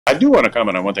I do want to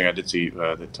comment on one thing I did see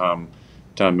that Tom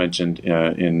mentioned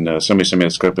in somebody sent me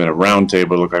this clip in a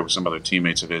roundtable. Looked like with some other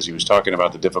teammates of his. He was talking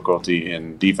about the difficulty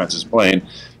in defenses playing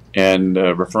and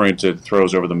referring to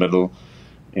throws over the middle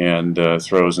and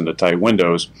throws into tight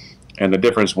windows. And the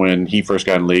difference when he first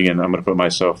got in the league, and I'm going to put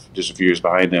myself just a few years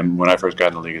behind him when I first got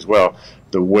in the league as well,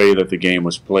 the way that the game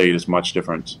was played is much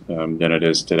different than it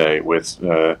is today, with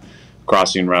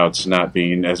crossing routes not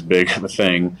being as big of a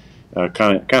thing.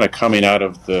 Kind of coming out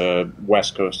of the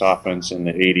West Coast offense in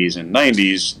the 80s and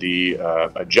 90s, the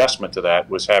adjustment to that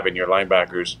was having your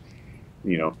linebackers,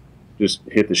 just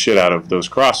hit the shit out of those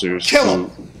crossers. Kill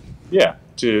them. Yeah,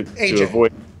 to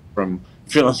avoid from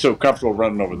feeling so comfortable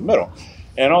running over the middle.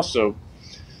 And also,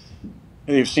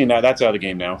 you've seen that's out of the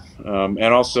game now. And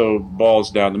also balls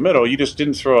down the middle. You just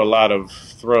didn't throw a lot of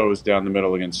throws down the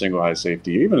middle against single high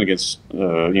safety, even against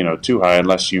too high,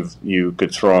 unless you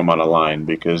could throw them on a line,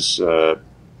 because you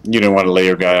didn't want to lay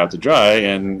your guy out to dry.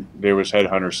 And there was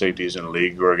headhunter safeties in the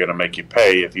league who are going to make you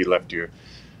pay if you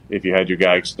had your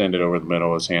guy extended over the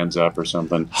middle, his hands up or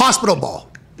something. Hospital ball.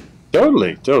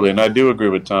 Totally. And I do agree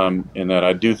with Tom in that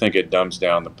I do think it dumbs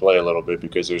down the play a little bit,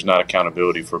 because there's not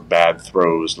accountability for bad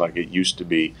throws like it used to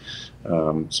be.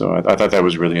 So I thought that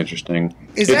was really interesting.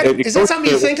 Is that something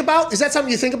you think about? Is that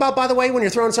something you think about, by the way, when you're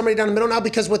throwing somebody down the middle now?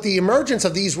 Because with the emergence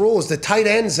of these rules, the tight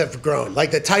ends have grown. Like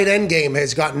the tight end game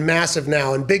has gotten massive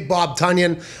now. And Big Bob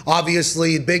Tunyon,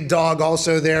 obviously, Big Dog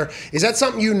also there. Is that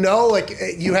something like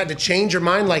you had to change your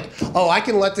mind? Like, oh, I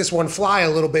can let this one fly a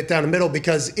little bit down the middle,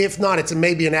 because if not, it's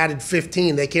maybe an added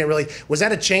 15. They can't really. Was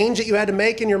that a change that you had to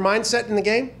make in your mindset in the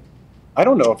game? I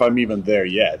don't know if I'm even there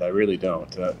yet. I really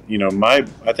don't. I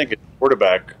think a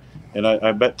quarterback, and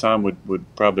I bet Tom would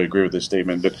probably agree with this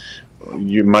statement, but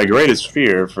my greatest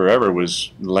fear forever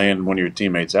was laying one of your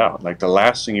teammates out. Like, the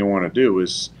last thing you want to do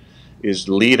is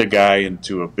lead a guy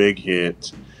into a big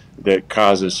hit that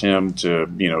causes him to,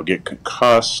 get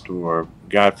concussed, or,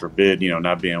 God forbid,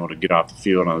 not being able to get off the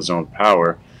field on his own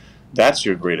power. That's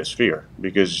your greatest fear,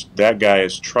 because that guy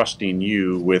is trusting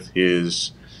you with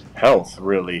his health,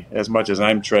 really, as much as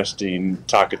I'm trusting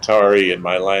Takatari and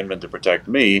my linemen to protect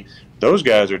me. Those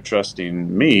guys are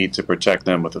trusting me to protect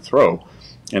them with a throw.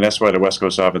 And that's why the West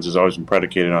Coast offense has always been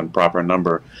predicated on proper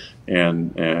number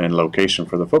and location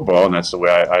for the football. And that's the way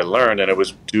I learned. And it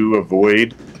was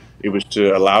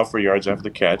to allow for yards after the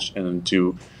catch, and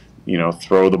to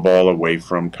throw the ball away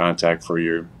from contact for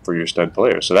your stud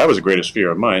player. So that was the greatest fear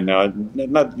of mine. Now,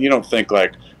 you don't think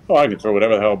like, oh, I can throw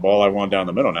whatever the hell ball I want down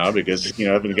the middle now, because if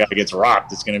the guy gets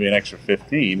rocked, it's going to be an extra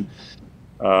 15.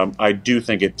 I do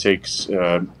think it takes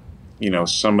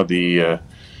some of the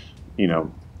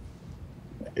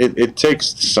it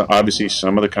takes obviously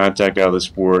some of the contact out of the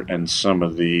sport, and some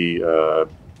of the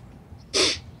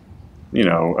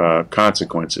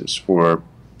consequences for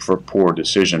poor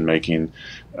decision making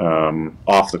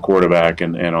off the quarterback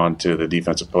and onto the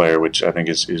defensive player, which I think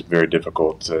is very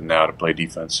difficult now to play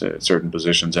defense at certain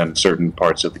positions and certain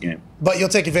parts of the game. But you'll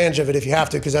take advantage of it if you have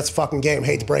to, because that's a fucking game.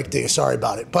 Hate to break it to you. Sorry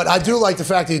about it. But I do like the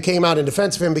fact that you came out in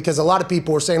defense of him, because a lot of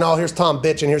people were saying, oh, here's Tom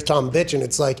bitching, here's Tom bitching.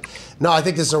 It's like, no, I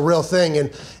think this is a real thing.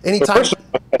 And anytime...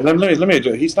 Let me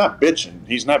he's not bitching.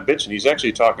 He's not bitching. He's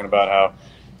actually talking about how,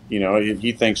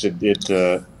 he thinks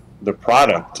the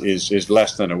product is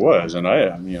less than it was, and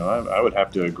I would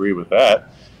have to agree with that.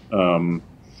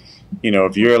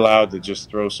 If you're allowed to just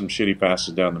throw some shitty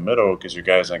passes down the middle because your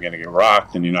guy's not going to get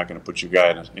rocked, and you're not going to put your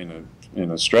guy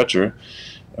in a stretcher,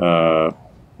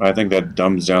 I think that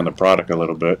dumbs down the product a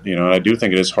little bit. And I do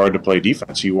think it is hard to play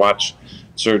defense. You watch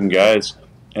certain guys,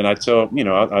 and I've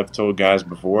told guys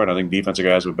before, and I think defensive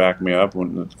guys would back me up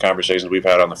when the conversations we've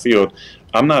had on the field.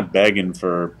 I'm not begging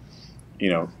for,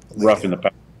 roughing the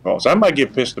pass calls. I might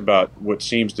get pissed about what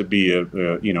seems to be a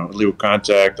illegal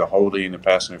contact, a holding, a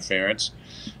pass interference,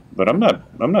 but I'm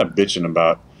not bitching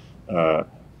about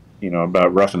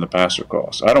about roughing the passer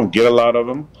calls. I don't get a lot of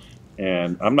them,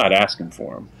 and I'm not asking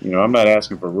for them. I'm not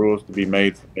asking for rules to be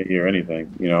made or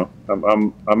anything.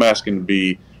 I'm asking to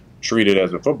be treated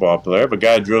as a football player. If a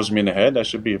guy drills me in the head, that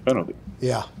should be a penalty.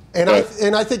 Yeah, and I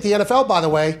think the NFL, by the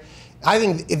way, I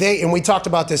think and we talked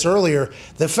about this earlier,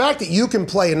 the fact that you can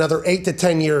play another 8 to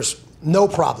 10 years, no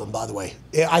problem, by the way.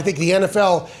 I think the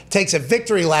NFL takes a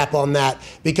victory lap on that,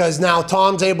 because now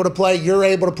Tom's able to play, you're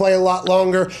able to play a lot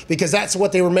longer, because that's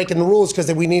what they were making the rules,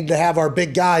 because we needed to have our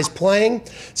big guys playing.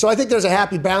 So I think there's a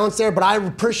happy balance there, but I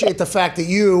appreciate the fact that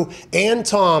you and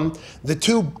Tom, the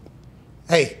two,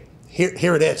 hey,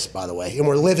 here it is, by the way, and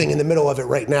we're living in the middle of it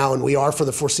right now, and we are for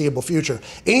the foreseeable future.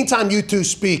 Anytime you two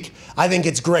speak, I think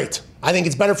it's great. I think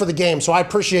it's better for the game, so I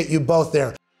appreciate you both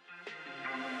there.